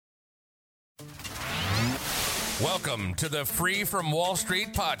Welcome to the Free from Wall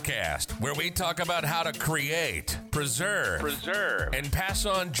Street podcast, where we talk about how to create, preserve, and pass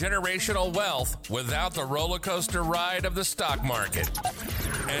on generational wealth without the roller coaster ride of the stock market.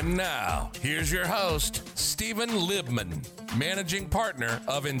 And now, here's your host, Stephen Libman, managing partner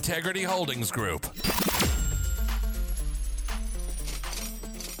of Integrity Holdings Group.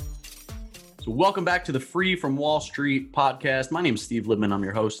 So welcome back to the Free from Wall Street podcast. My name is Steve Libman. I'm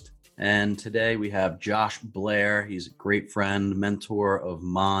your host. And today we have Josh Blair. He's a great friend, mentor of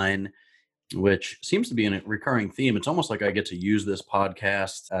mine, which seems to be a recurring theme. It's almost like I get to use this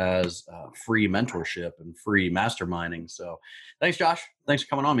podcast as free mentorship and free masterminding. So thanks, Josh. Thanks for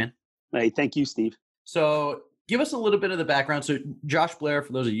coming on, man. Hey, thank you, Steve. So give us a little bit of the background. So Josh Blair,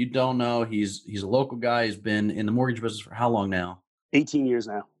 for those of you who don't know, he's a local guy. He's been in the mortgage business for how long now? 18 years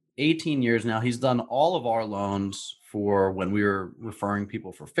now. 18 years now. He's done all of our loans for when we were referring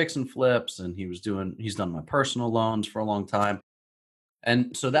people for fix and flips, and he's done my personal loans for a long time.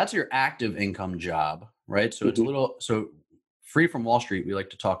 And so that's your active income job, right? So it's so Free from Wall Street, we like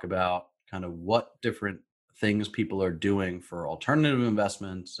to talk about kind of what different things people are doing for alternative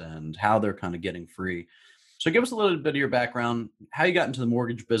investments and how they're kind of getting free. So give us a little bit of your background, how you got into the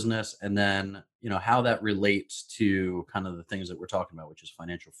mortgage business, and then, how that relates to kind of the things that we're talking about, which is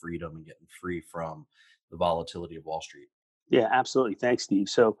financial freedom and getting free from the volatility of Wall Street. Yeah, absolutely. Thanks, Steve.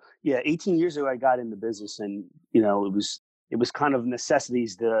 So 18 years ago, I got into business, and, it was kind of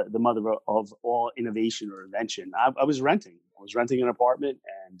necessities, the mother of all innovation or invention. I was renting. I was renting an apartment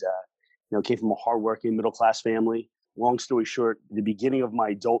and, came from a hardworking middle-class family. Long story short, the beginning of my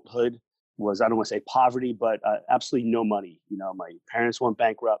adulthood was, I don't want to say poverty, but absolutely no money. My parents went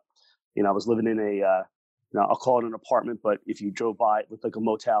bankrupt. I was living in I'll call it an apartment, but if you drove by, it looked like a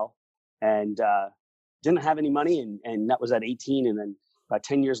motel, and didn't have any money. And that was at 18. And then about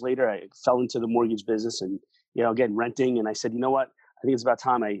 10 years later, I fell into the mortgage business and, again, renting. And I said, you know what, I think it's about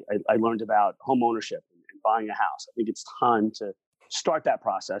time I learned about home ownership and buying a house. I think it's time to start that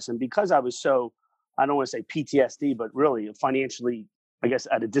process. And because I was so, I don't want to say PTSD, but really financially, I guess,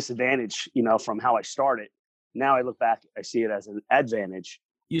 at a disadvantage, from how I started. Now I look back, I see it as an advantage.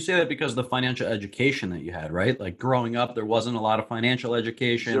 You say that because of the financial education that you had, right? Like growing up, there wasn't a lot of financial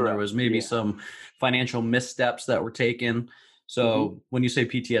education. Zero. There was maybe some financial missteps that were taken. So when you say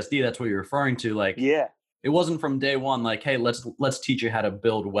PTSD, that's what you're referring to. Like, it wasn't from day one, like, hey, let's teach you how to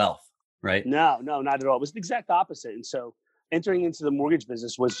build wealth, right? No, not at all. It was the exact opposite. And so entering into the mortgage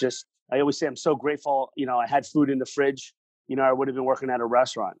business was just, I always say I'm so grateful. I had food in the fridge. I would have been working at a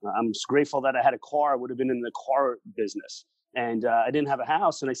restaurant. I'm grateful that I had a car. I would have been in the car business. And I didn't have a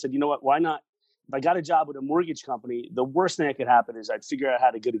house. And I said, you know what, why not? If I got a job with a mortgage company, the worst thing that could happen is I'd figure out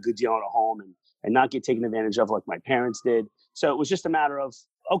how to get a good deal on a home and not get taken advantage of like my parents did. So it was just a matter of,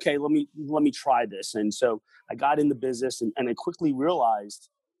 okay, let me try this. And so I got in the business and I quickly realized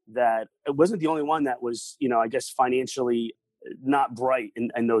that it wasn't the only one that was, I guess, financially not bright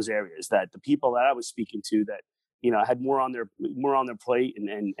in those areas, that the people that I was speaking to that, had more on their plate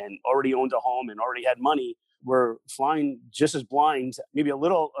and already owned a home and already had money were flying just as blind, maybe a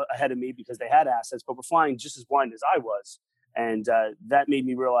little ahead of me because they had assets, but were flying just as blind as I was. And that made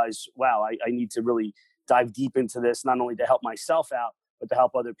me realize, wow, I need to really dive deep into this, not only to help myself out, but to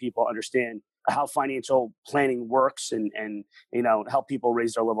help other people understand how financial planning works and help people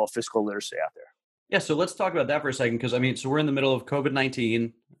raise their level of fiscal literacy out there. Yeah, so let's talk about that for a second, because so we're in the middle of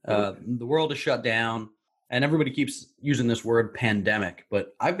COVID-19. The world is shut down. And everybody keeps using this word pandemic,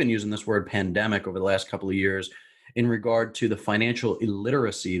 but I've been using this word pandemic over the last couple of years in regard to the financial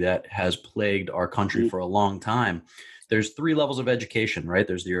illiteracy that has plagued our country for a long time. There's 3 levels of education, right?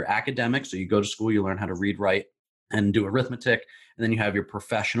 There's your academic, so you go to school, you learn how to read, write, and do arithmetic. And then you have your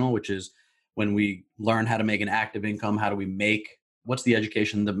professional, which is when we learn how to make an active income. What's the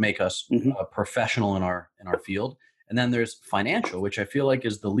education that make us professional in our field? And then there's financial, which I feel like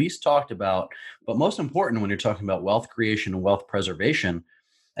is the least talked about, but most important when you're talking about wealth creation and wealth preservation.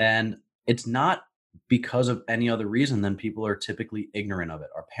 And it's not because of any other reason than people are typically ignorant of it.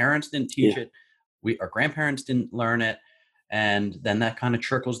 Our parents didn't teach it. Our grandparents didn't learn it. And then that kind of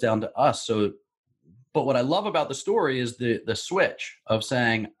trickles down to us. But what I love about the story is the switch of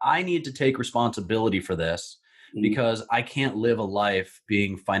saying, I need to take responsibility for this because I can't live a life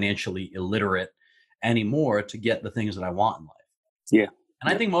being financially illiterate anymore to get the things that I want in life. Yeah.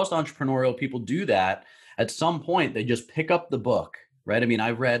 And I think most entrepreneurial people do that. At some point, they just pick up the book, right? I mean, I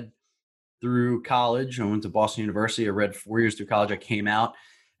read through college. I went to Boston University. I read 4 years through college. I came out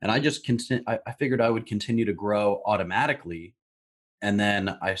and I just I figured I would continue to grow automatically. And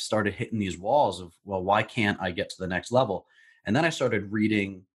then I started hitting these walls of, well, why can't I get to the next level? And then I started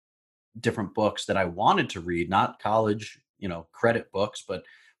reading different books that I wanted to read, not college, credit books, but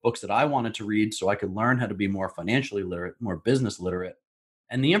books that I wanted to read so I could learn how to be more financially literate, more business literate.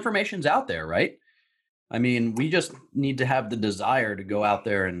 And the information's out there, right? I mean, we just need to have the desire to go out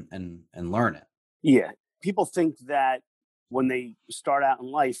there and learn it. Yeah. People think that when they start out in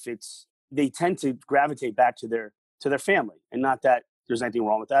life, they tend to gravitate back to their family, and not that there's anything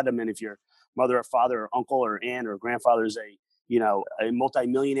wrong with that. I mean, if your mother or father or uncle or aunt or grandfather is a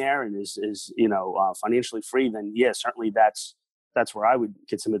multimillionaire and is financially free, then yeah, certainly that's where I would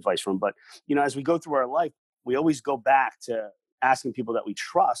get some advice from. But as we go through our life, we always go back to asking people that we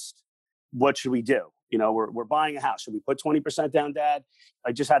trust, what should we do? We're buying a house. Should we put 20% down, Dad?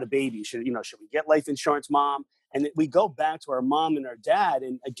 I just had a baby. Should we get life insurance, Mom? And we go back to our mom and our dad.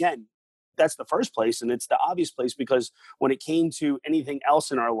 And again, that's the first place. And it's the obvious place, because when it came to anything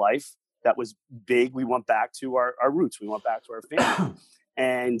else in our life that was big, we went back to our roots. We went back to our family.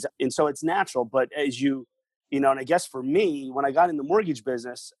 and so it's natural. But as and I guess for me, when I got in the mortgage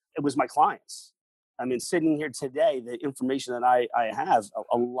business, it was my clients. I mean, sitting here today, the information that I have,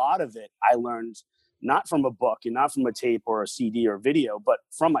 a lot of it I learned not from a book and not from a tape or a CD or video, but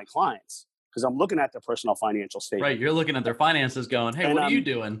from my clients, because I'm looking at their personal financial statement. Right. You're looking at their finances going, hey, what are you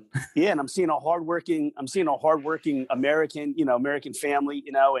doing? Yeah. And I'm seeing a hardworking American, American family,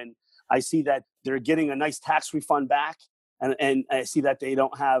 and I see that they're getting a nice tax refund back. And I see that they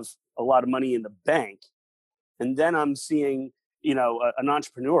don't have a lot of money in the bank. And then I'm seeing, an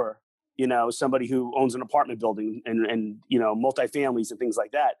entrepreneur, somebody who owns an apartment building and multifamilies and things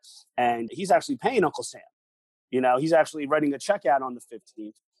like that. And he's actually paying Uncle Sam. He's actually writing a check out on the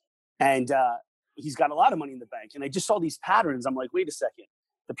 15th. And he's got a lot of money in the bank. And I just saw these patterns. I'm like, wait a second.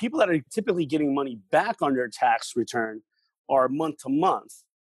 The people that are typically getting money back on their tax return are month to month.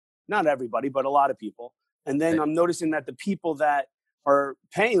 Not everybody, but a lot of people. And then I'm noticing that the people that are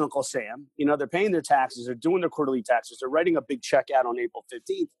paying Uncle Sam, they're paying their taxes, they're doing their quarterly taxes, they're writing a big check out on April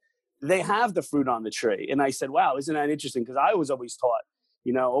 15th. They have the fruit on the tree. And I said, wow, isn't that interesting? Because I was always taught,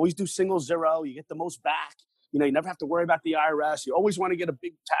 always do single zero, you get the most back. You never have to worry about the IRS. You always want to get a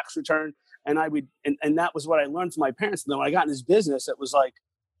big tax return. And I would, and that was what I learned from my parents. And then when I got in this business, it was like,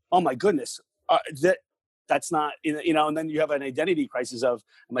 oh my goodness, that's not, and then you have an identity crisis of,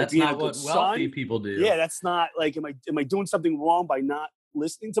 am I being a good son? Wealthy people do. Yeah, that's not like, am I doing something wrong by not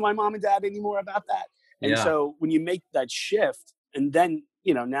listening to my mom and dad anymore about that? And so when you make that shift, and then,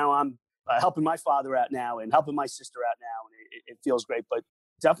 now I'm helping my father out now and helping my sister out now, and it feels great. But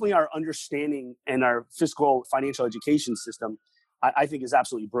definitely our understanding and our fiscal financial education system, I think, is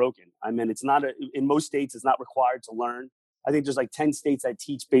absolutely broken. I mean, it's not in most states, it's not required to learn. I think there's like 10 states that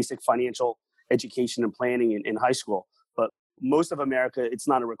teach basic financial education and planning in high school, but most of America, it's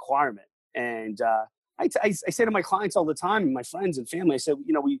not a requirement. And I say to my clients all the time, and my friends and family, I said,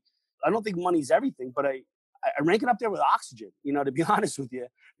 I don't think money's everything, but I rank it up there with oxygen, to be honest with you,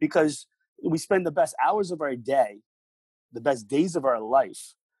 because we spend the best hours of our day, the best days of our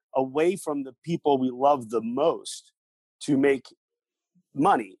life away from the people we love the most to make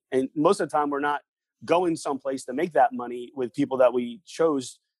money. And most of the time we're not going someplace to make that money with people that we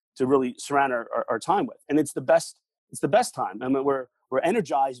chose to really surround our time with. And it's the best time. I mean, we're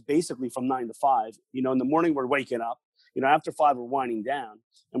energized basically from 9 to 5. In the morning we're waking up, after 5 we're winding down,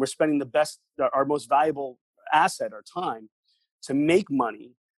 and we're spending our most valuable asset, our time, to make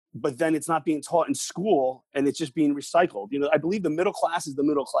money. But then it's not being taught in school, and it's just being recycled. I believe the middle class is the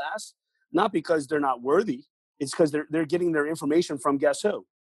middle class, not because they're not worthy. It's because they're getting their information from, guess who?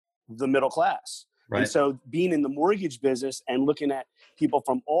 The middle class. Right. And so being in the mortgage business and looking at people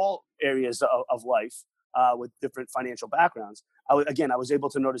from all areas of life with different financial backgrounds, I was able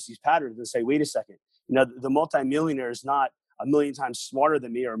to notice these patterns and say, wait a second, the multimillionaire is not a million times smarter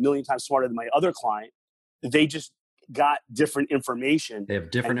than me or a million times smarter than my other client. They just got different information. They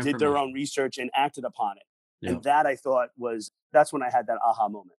have different information. Did their own research and acted upon it. Yep. And that, I thought, that's when I had that aha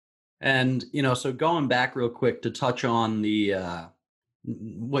moment. And, so going back real quick to touch on the,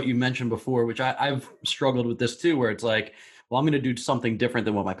 what you mentioned before, which I've struggled with this too, where it's like, well, I'm going to do something different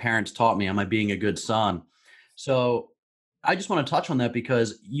than what my parents taught me. Am I being a good son? So I just want to touch on that,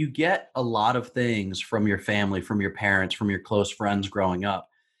 because you get a lot of things from your family, from your parents, from your close friends growing up.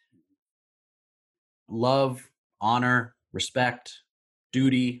 Love, honor, respect,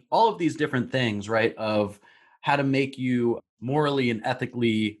 duty, all of these different things, right? Of how to make you morally and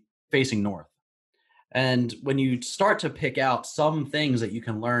ethically facing north. And when you start to pick out some things that you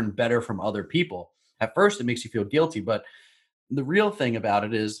can learn better from other people, at first it makes you feel guilty. But the real thing about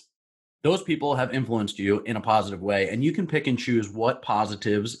it is those people have influenced you in a positive way, and you can pick and choose what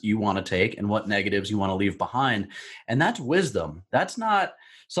positives you want to take and what negatives you want to leave behind. And that's wisdom. That's not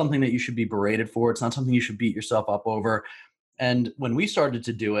something that you should be berated for. It's not something you should beat yourself up over. And when we started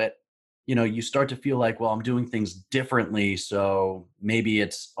to do it, you start to feel like, well, I'm doing things differently. So maybe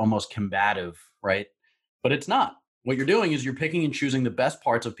it's almost combative, right? But it's not. What you're doing is you're picking and choosing the best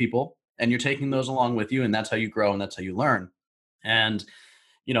parts of people and you're taking those along with you. And that's how you grow and that's how you learn. And,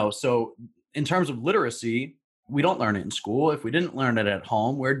 so in terms of literacy, we don't learn it in school. If we didn't learn it at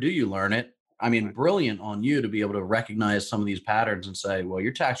home, where do you learn it? I mean, brilliant on you to be able to recognize some of these patterns and say, well,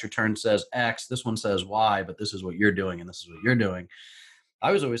 your tax return says X, this one says Y, but this is what you're doing and this is what you're doing.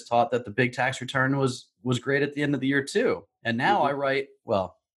 I was always taught that the big tax return was great at the end of the year too. And now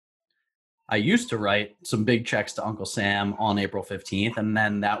I used to write some big checks to Uncle Sam on April 15th. And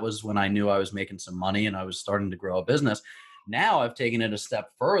then that was when I knew I was making some money and I was starting to grow a business. Now I've taken it a step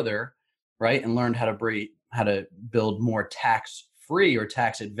further, right? And learned how to build more tax-free or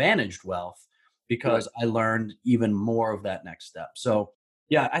tax-advantaged wealth because I learned even more of that next step. So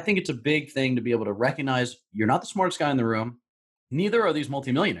yeah, I think it's a big thing to be able to recognize you're not the smartest guy in the room. Neither are these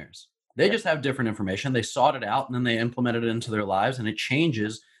multimillionaires. They just have different information. They sought it out and then they implemented it into their lives and it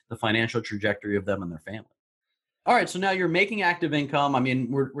changes the financial trajectory of them and their family. All right. So now you're making active income. I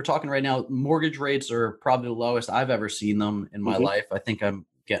mean, we're talking right now, mortgage rates are probably the lowest I've ever seen them in my life. I think I'm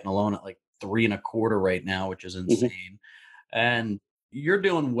getting a loan at like 3.25% right now, which is insane. And you're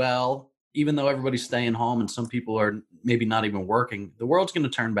doing well, even though everybody's staying home and some people are maybe not even working. The world's going to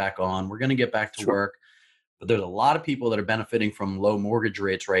turn back on. We're going to get back to work. But there's a lot of people that are benefiting from low mortgage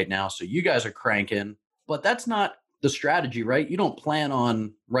rates right now. So you guys are cranking, but that's not the strategy, right? You don't plan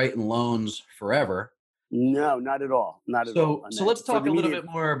on writing loans forever. No, not at all. Not at all. So let's talk a little bit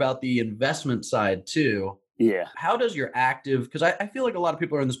more about the investment side too. Yeah. How does your active, because I feel like a lot of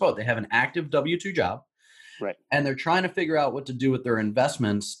people are in this boat. They have an active W-2 job. Right. And they're trying to figure out what to do with their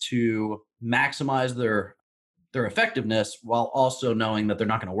investments to maximize their effectiveness while also knowing that they're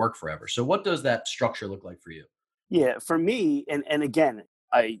not going to work forever. So what does that structure look like for you? Yeah, for me, and again,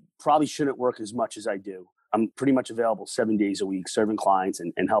 I probably shouldn't work as much as I do. I'm pretty much available 7 days a week, serving clients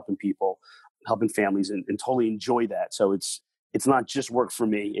and helping people, helping families, and totally enjoy that. So it's not just work for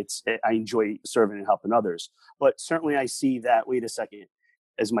me. I enjoy serving and helping others. But certainly I see that, wait a second,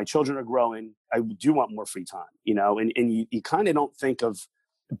 as my children are growing, I do want more free time, and you kind of don't think of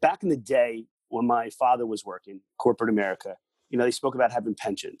back in the day when my father was working corporate America, they spoke about having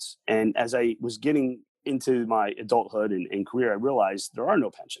pensions. And as I was getting into my adulthood and career, I realized there are no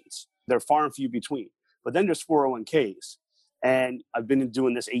pensions. They're far and few between. But then there's 401ks. And I've been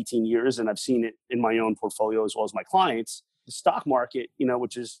doing this 18 years and I've seen it in my own portfolio as well as my clients. The stock market,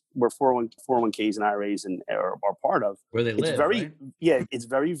 which is where 401ks and IRAs are part of. Where they live, right? Yeah, it's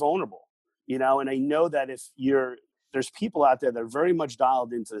very vulnerable, and I know that if there's people out there that are very much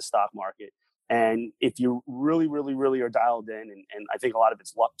dialed into the stock market. And if you really, really, really are dialed in, and I think a lot of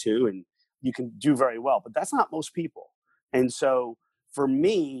it's luck too, and you can do very well, but that's not most people. And so for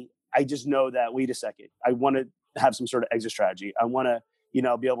me, I just know that, wait a second, I want to have some sort of exit strategy. I want to,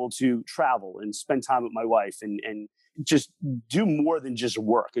 be able to travel and spend time with my wife and just do more than just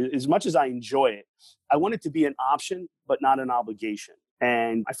work. As much as I enjoy it, I want it to be an option, but not an obligation.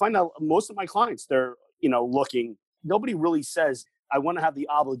 And I find out most of my clients, they're, looking, nobody really says, I want to have the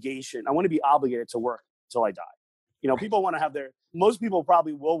obligation. I want to be obligated to work till I die. People want to have most people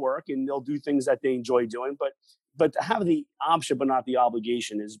probably will work and they'll do things that they enjoy doing, but to have the option, but not the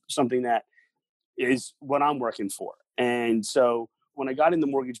obligation is something that is what I'm working for. And so when I got in the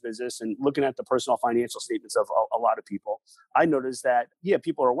mortgage business and looking at the personal financial statements of a lot of people, I noticed that,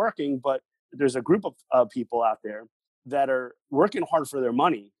 people are working, but there's a group of people out there that are working hard for their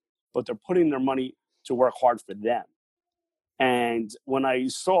money, but they're putting their money to work hard for them. And when I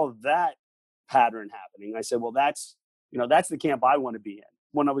saw that pattern happening, I said, well, that's the camp I want to be in.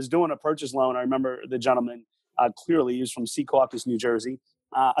 When I was doing a purchase loan, I remember the gentleman clearly, he was from Secaucus, New Jersey,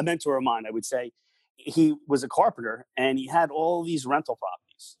 a mentor of mine, I would say. He was a carpenter and he had all these rental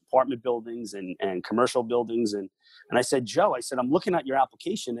properties, apartment buildings and commercial buildings. And I said, Joe, I'm looking at your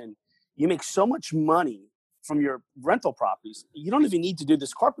application and you make so much money from your rental properties. You don't even need to do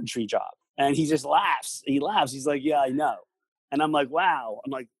this carpentry job. And he just laughs. He laughs. He's like, yeah, I know. And I'm like, wow.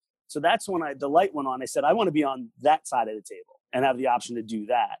 I'm like, so that's when the light went on. I said, I want to be on that side of the table and have the option to do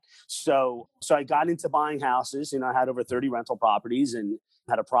that. So I got into buying houses. I had over 30 rental properties and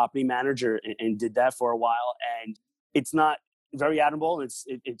had a property manager and did that for a while. And it's not very admirable. It's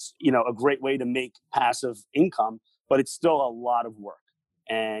a great way to make passive income, but it's still a lot of work.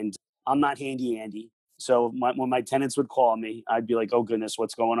 And I'm not handy Andy. So when my tenants would call me, I'd be like, oh goodness,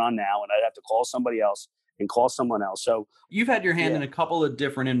 what's going on now? And I'd have to call somebody else and call someone else. So you've had your hand in a couple of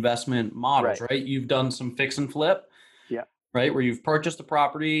different investment models, right? You've done some fix and flip. Yeah. right? Where you've purchased a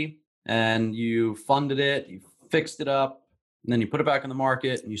property and you funded it, you fixed it up, and then you put it back on the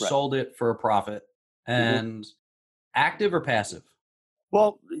market and you Right. sold it for a profit. And active or passive?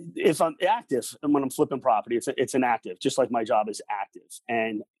 Well, if I'm active and when I'm flipping property, it's an active, just like my job is active.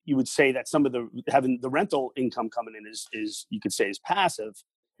 And you would say that some of the having the rental income coming in is you could say is passive,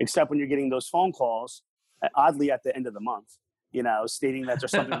 except when you're getting those phone calls, oddly at the end of the month, stating that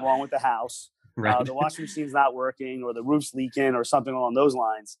there's something wrong with the house, Right. the washing machine's not working, or the roof's leaking, or something along those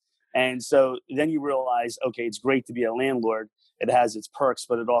lines. And so then you realize, okay, it's great to be a landlord. It has its perks,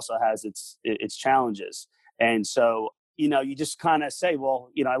 but it also has its challenges. And so you just kind of say,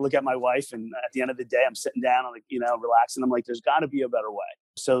 well, I look at my wife, and at the end of the day, I'm sitting down, I'm like, relaxing. I'm like, there's got to be a better way.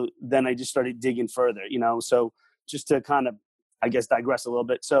 So then I just started digging further, So just to kind of, I guess, digress a little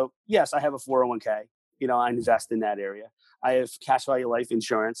bit. So yes, I have a 401k. I invest in that area. I have cash value life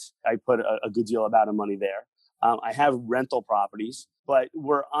insurance. I put a good deal amount of money there. I have rental properties, but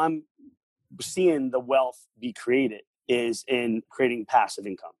where I'm seeing the wealth be created is in creating passive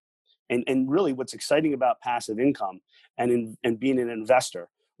income. And really what's exciting about passive income and being an investor,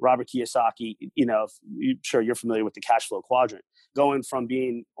 Robert Kiyosaki, sure you're familiar with the cash flow quadrant, going from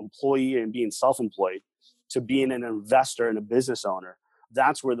being employee and being self-employed to being an investor and a business owner,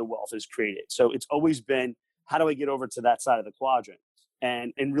 that's where the wealth is created. So it's always been, how do I get over to that side of the quadrant?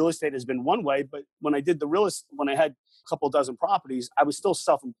 And real estate has been one way, but when I did when I had a couple dozen properties, I was still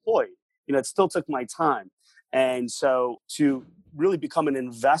self-employed. It still took my time. And so to really become an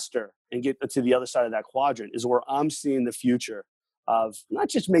investor and get to the other side of that quadrant is where I'm seeing the future of not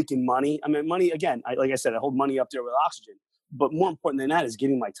just making money. I mean, money, again, like I said, I hold money up there with oxygen, but more important than that is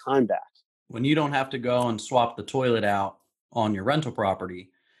getting my time back. When you don't have to go and swap the toilet out on your rental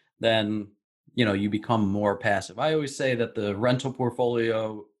property, then, you become more passive. I always say that the rental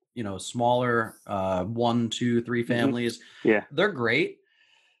portfolio, smaller, 1, 2, 3 families, they're great.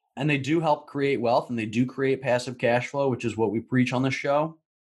 And they do help create wealth, and they do create passive cash flow, which is what we preach on the show.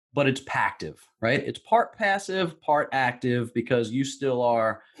 But it's passive, right? It's part passive, part active, because you still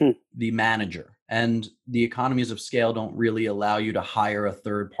are the manager. And the economies of scale don't really allow you to hire a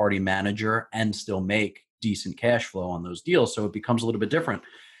third-party manager and still make decent cash flow on those deals. So it becomes a little bit different.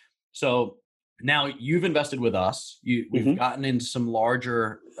 So now you've invested with us. We've gotten into some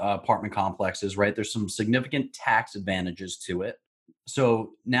larger apartment complexes, right? There's some significant tax advantages to it.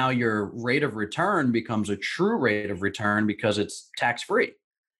 So now your rate of return becomes a true rate of return because it's tax-free,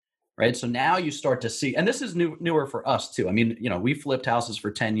 right? So now you start to see, and this is newer for us too. I mean, we flipped houses for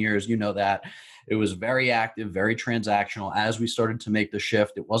 10 years. That it was very active, very transactional. As we started to make the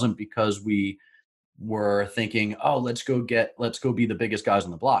shift, it wasn't because we were thinking, oh, let's go be the biggest guys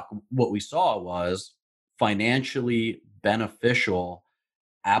on the block. What we saw was financially beneficial,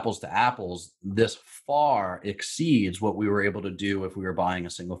 apples to apples, this far exceeds what we were able to do if we were buying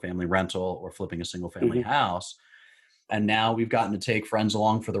a single family rental or flipping a single family house. And now we've gotten to take friends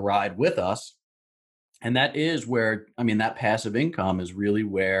along for the ride with us. And that is where, that passive income is really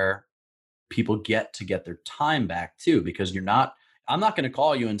where people get their time back too, because I'm not going to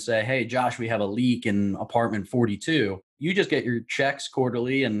call you and say, hey, Josh, we have a leak in apartment 42. You just get your checks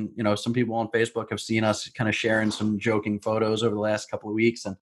quarterly. And, some people on Facebook have seen us kind of sharing some joking photos over the last couple of weeks.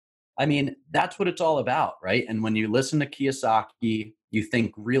 And that's what it's all about, right? And when you listen to Kiyosaki, you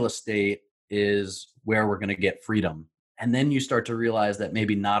think real estate is where we're going to get freedom. And then you start to realize that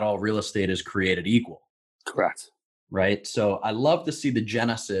maybe not all real estate is created equal. Correct. Right. So I love to see the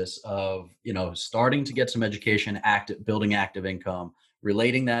genesis of, starting to get some education, building active income,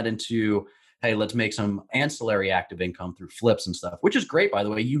 relating that into, hey, let's make some ancillary active income through flips and stuff, which is great, by the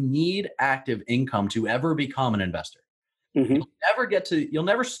way. You need active income to ever become an investor. You'll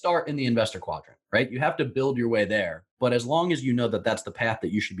never start in the investor quadrant, right? You have to build your way there. But as long as you know that that's the path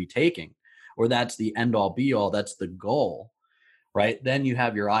that you should be taking, or that's the end all be all, that's the goal, right? Then you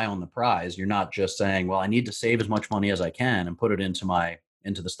have your eye on the prize. You're not just saying, well, I need to save as much money as I can and put it into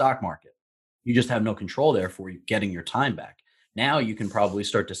the stock market. You just have no control there for getting your time back. Now you can probably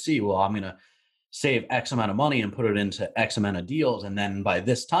start to see, well, I'm going to save X amount of money and put it into X amount of deals. And then by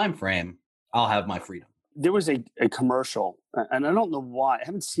this time frame, I'll have my freedom. There was a commercial, and I don't know why. I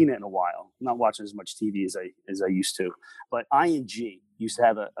haven't seen it in a while. I'm not watching as much TV as I used to. But ING used to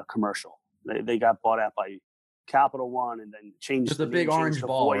have a commercial. They got bought out by Capital One and then changed. It's the big orange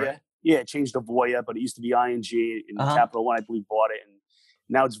ball, right? Yeah, it changed to Voya, but it used to be ING, and Capital One, I believe, bought it. And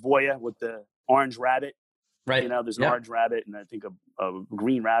now it's Voya with the orange rabbit. Right. There's an orange rabbit and I think a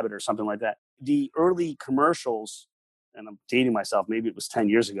green rabbit or something like that. The early commercials, and I'm dating myself, maybe it was 10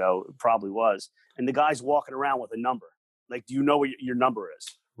 years ago, it probably was. And the guy's walking around with a number. Like, do you know what your number is?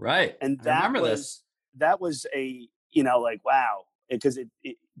 Right. And that was a like, wow, because it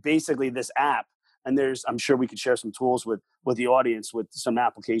basically this app, and I'm sure we could share some tools with the audience with some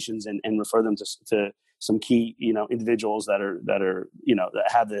applications and refer them to some key, individuals that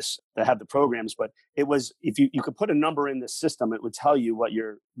have the programs. But it was, if you could put a number in the system, it would tell you what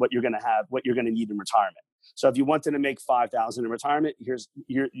you're going to have, what you're going to need in retirement. So if you wanted to make 5,000 in retirement, here's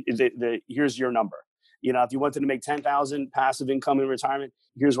your number. If you wanted to make 10,000 passive income in retirement,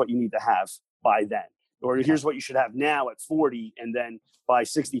 here's what you need to have by then. Or here's what you should have now at 40, and then by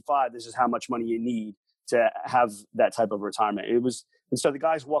 65, this is how much money you need to have that type of retirement. And so the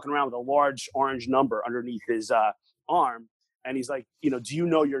guy's walking around with a large orange number underneath his arm, and he's like, do you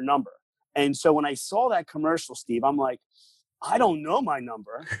know your number? And so when I saw that commercial, Steve, I'm like, I don't know my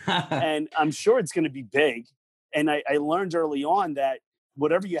number, and I'm sure it's going to be big. And I learned early on that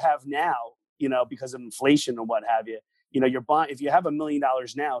whatever you have now, because of inflation and what have you, you're buying. If you have $1 million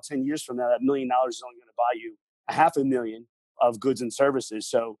now, 10 years from now, that $1 million is only going to buy you $500,000 of goods and services.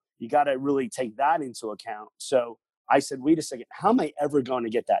 So you got to really take that into account. So I said, wait a second, how am I ever going to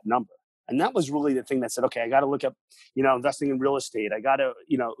get that number? And that was really the thing that said, okay, I got to look up, investing in real estate. I got to,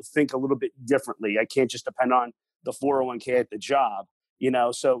 think a little bit differently. I can't just depend on the 401k at the job,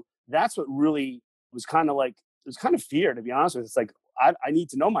 So that's what really was kind of like, it was kind of fear, to be honest with you. It's like, I need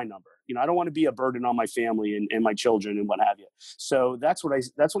to know my number. I don't want to be a burden on my family and my children and what have you. So that's when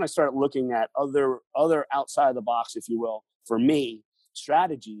I started looking at other outside of the box, if you will, for me,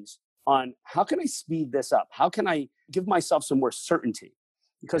 strategies on how can I speed this up? How can I give myself some more certainty?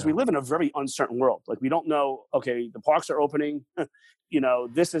 Because we live in a very uncertain world. Like, we don't know, okay, the parks are opening,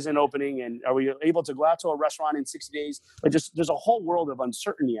 this isn't opening, and are we able to go out to a restaurant in 60 days? Like, there's a whole world of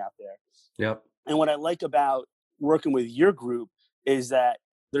uncertainty out there. Yep. And what I like about working with your group is that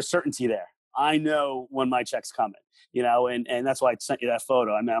there's certainty there. I know when my check's coming, and that's why I sent you that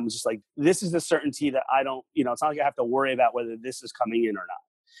photo. I mean, I'm just like, this is the certainty that I don't, it's not like I have to worry about whether this is coming in or not.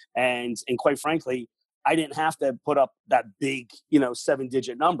 And quite frankly, I didn't have to put up that big,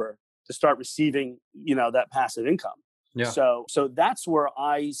 7-digit number to start receiving, that passive income. Yeah. So that's where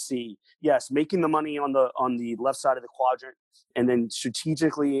I see, yes, making the money on the left side of the quadrant, and then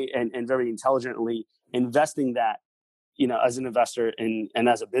strategically and very intelligently investing that, as an investor and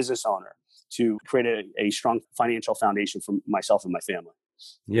as a business owner to create a strong financial foundation for myself and my family.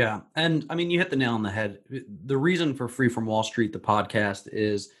 Yeah. And I mean, you hit the nail on the head. The reason for Free from Wall Street, the podcast,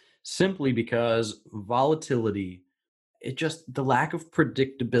 is simply because volatility, the lack of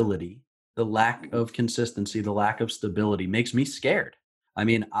predictability, the lack of consistency, the lack of stability makes me scared. I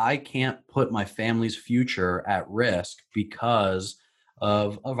mean, I can't put my family's future at risk because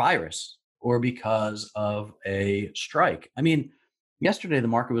of a virus or because of a strike. I mean, yesterday the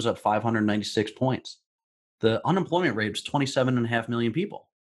market was up 596 points. The unemployment rate was 27.5 million people.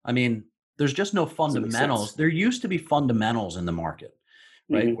 I mean, there's just no fundamentals. There used to be fundamentals in the market,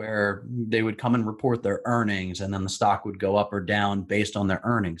 right? Mm-hmm. Where they would come and report their earnings, and then the stock would go up or down based on their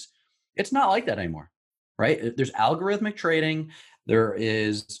earnings. It's not like that anymore, right? There's algorithmic trading. There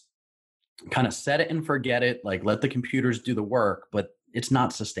is kind of set it and forget it, like let the computers do the work, but it's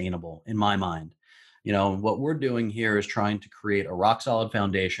not sustainable in my mind. What we're doing here is trying to create a rock solid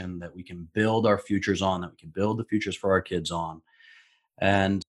foundation that we can build our futures on, that we can build the futures for our kids on.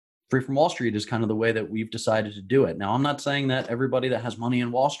 And Free from Wall Street is kind of the way that we've decided to do it. Now, I'm not saying that everybody that has money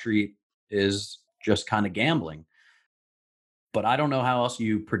in Wall Street is just kind of gambling, but I don't know how else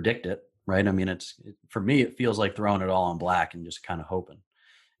you predict it, right? I mean, for me, it feels like throwing it all on black and just kind of hoping,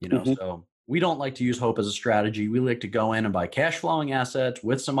 mm-hmm. So we don't like to use hope as a strategy. We like to go in and buy cash flowing assets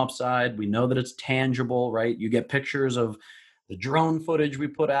with some upside. We know that it's tangible, right? You get pictures of the drone footage we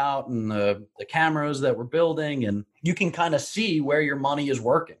put out and the cameras that we're building, and you can kind of see where your money is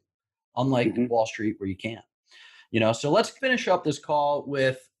working, unlike mm-hmm. Wall Street where you can't. So let's finish up this call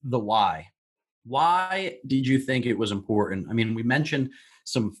with the why. Why did you think it was important? I mean, we mentioned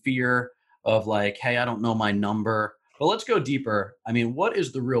some fear of like, hey, I don't know my number. But let's go deeper. I mean, what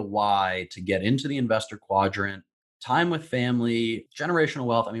is the real why to get into the investor quadrant, time with family, generational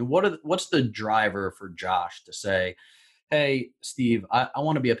wealth? I mean, what's the driver for Josh to say, hey, Steve, I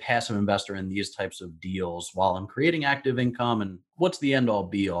want to be a passive investor in these types of deals while I'm creating active income? And what's the end all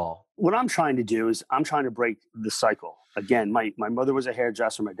be all? What I'm trying to do is I'm trying to break the cycle. Again, my mother was a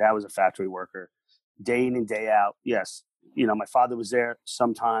hairdresser. My dad was a factory worker, day in and day out. Yes. My father was there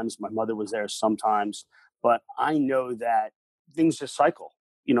sometimes. My mother was there sometimes. But I know that things just cycle.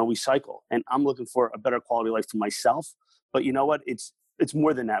 We cycle, and I'm looking for a better quality of life for myself. But you know what? It's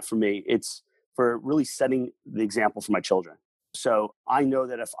more than that for me. It's for really setting the example for my children. So I know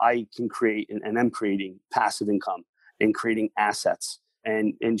that if I can create and am creating passive income and creating assets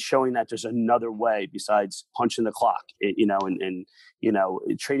and showing that there's another way besides punching the clock, and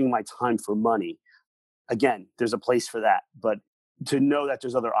trading my time for money. Again, there's a place for that, but to know that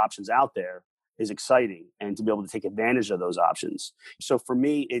there's other options out there is exciting, and to be able to take advantage of those options. So for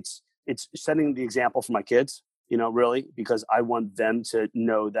me, it's setting the example for my kids, really, because I want them to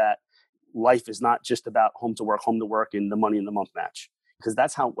know that life is not just about home to work, and the money in the month match, because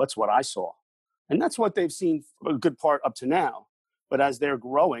that's what I saw. And that's what they've seen a good part up to now. But as they're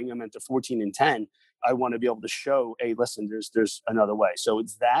growing, I'm into 14 and 10, I want to be able to show, hey, listen, there's another way. So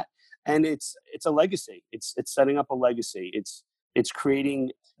it's that, and it's a legacy. It's setting up a legacy. It's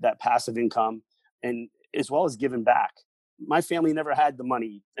creating that passive income, and as well as giving back. My family never had the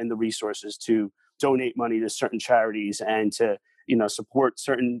money and the resources to donate money to certain charities and to support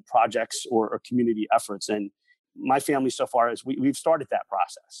certain projects or community efforts. And my family so far we've started that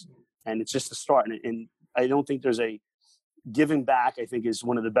process, and it's just a start. And I don't think there's giving back, I think, is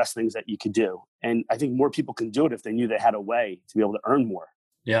one of the best things that you could do. And I think more people can do it if they knew they had a way to be able to earn more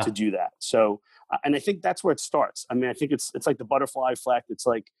to do that. So, and I think that's where it starts. I mean, I think it's like the butterfly effect. It's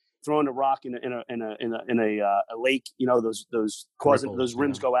like throwing a rock in a lake, those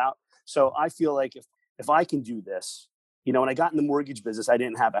rims go out. So I feel like if I can do this, when I got in the mortgage business, I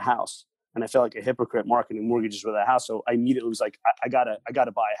didn't have a house, and I felt like a hypocrite marketing mortgages with a house. So I immediately was like, I gotta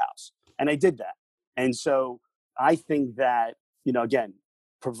buy a house. And I did that. And so I think that, again,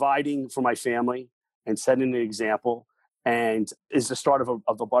 providing for my family and setting an example and is the start of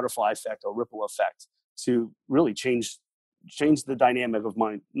a butterfly effect or ripple effect to really change the dynamic of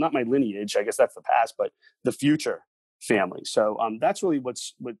not my lineage, I guess that's the past, but the future family. So that's really what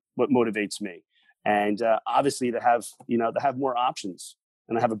motivates me. And obviously to have more options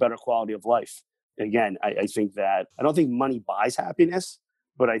and to have a better quality of life. Again, I think that I don't think money buys happiness,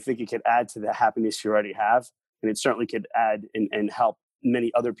 but I think it could add to the happiness you already have. And it certainly could add and help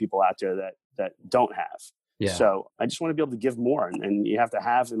many other people out there that don't have. Yeah. So I just want to be able to give more, and you have to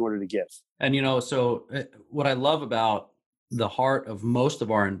have in order to give. And, so what I love about the heart of most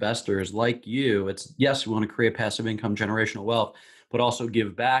of our investors like you, it's, yes, we want to create passive income, generational wealth, but also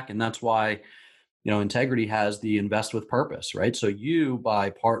give back. And that's why, Integrity has the Invest with Purpose, right? So you,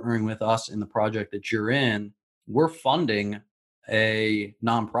 by partnering with us in the project that you're in, we're funding a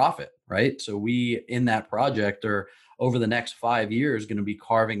nonprofit, right? So we, in that project, are over the next 5 years going to be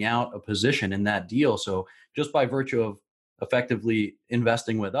carving out a position in that deal. So just by virtue of effectively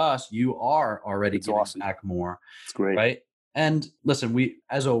investing with us, you are already giving back more. It's great. Right? And listen,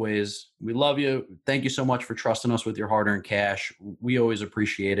 as always, we love you. Thank you so much for trusting us with your hard-earned cash. We always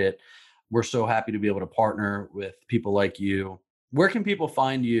appreciate it. We're so happy to be able to partner with people like you. Where can people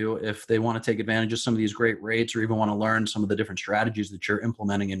find you if they want to take advantage of some of these great rates, or even want to learn some of the different strategies that you're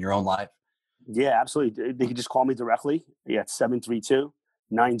implementing in your own life? Yeah, absolutely. They can just call me directly. Yeah, it's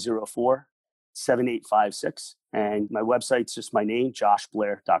 732-904-7856. And my website's just my name,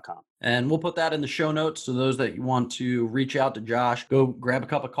 joshblair.com. And we'll put that in the show notes. So those that want to reach out to Josh, go grab a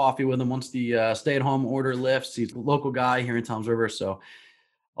cup of coffee with him once the stay-at-home order lifts. He's a local guy here in Toms River. So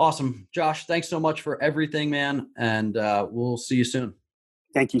awesome. Josh, thanks so much for everything, man. And we'll see you soon.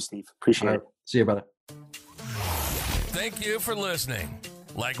 Thank you, Steve. Appreciate it. See you, brother. Thank you for listening.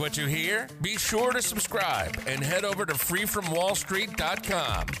 Like what you hear? Be sure to subscribe and head over to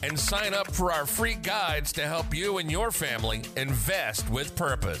freefromwallstreet.com and sign up for our free guides to help you and your family invest with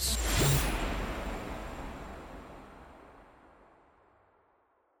purpose.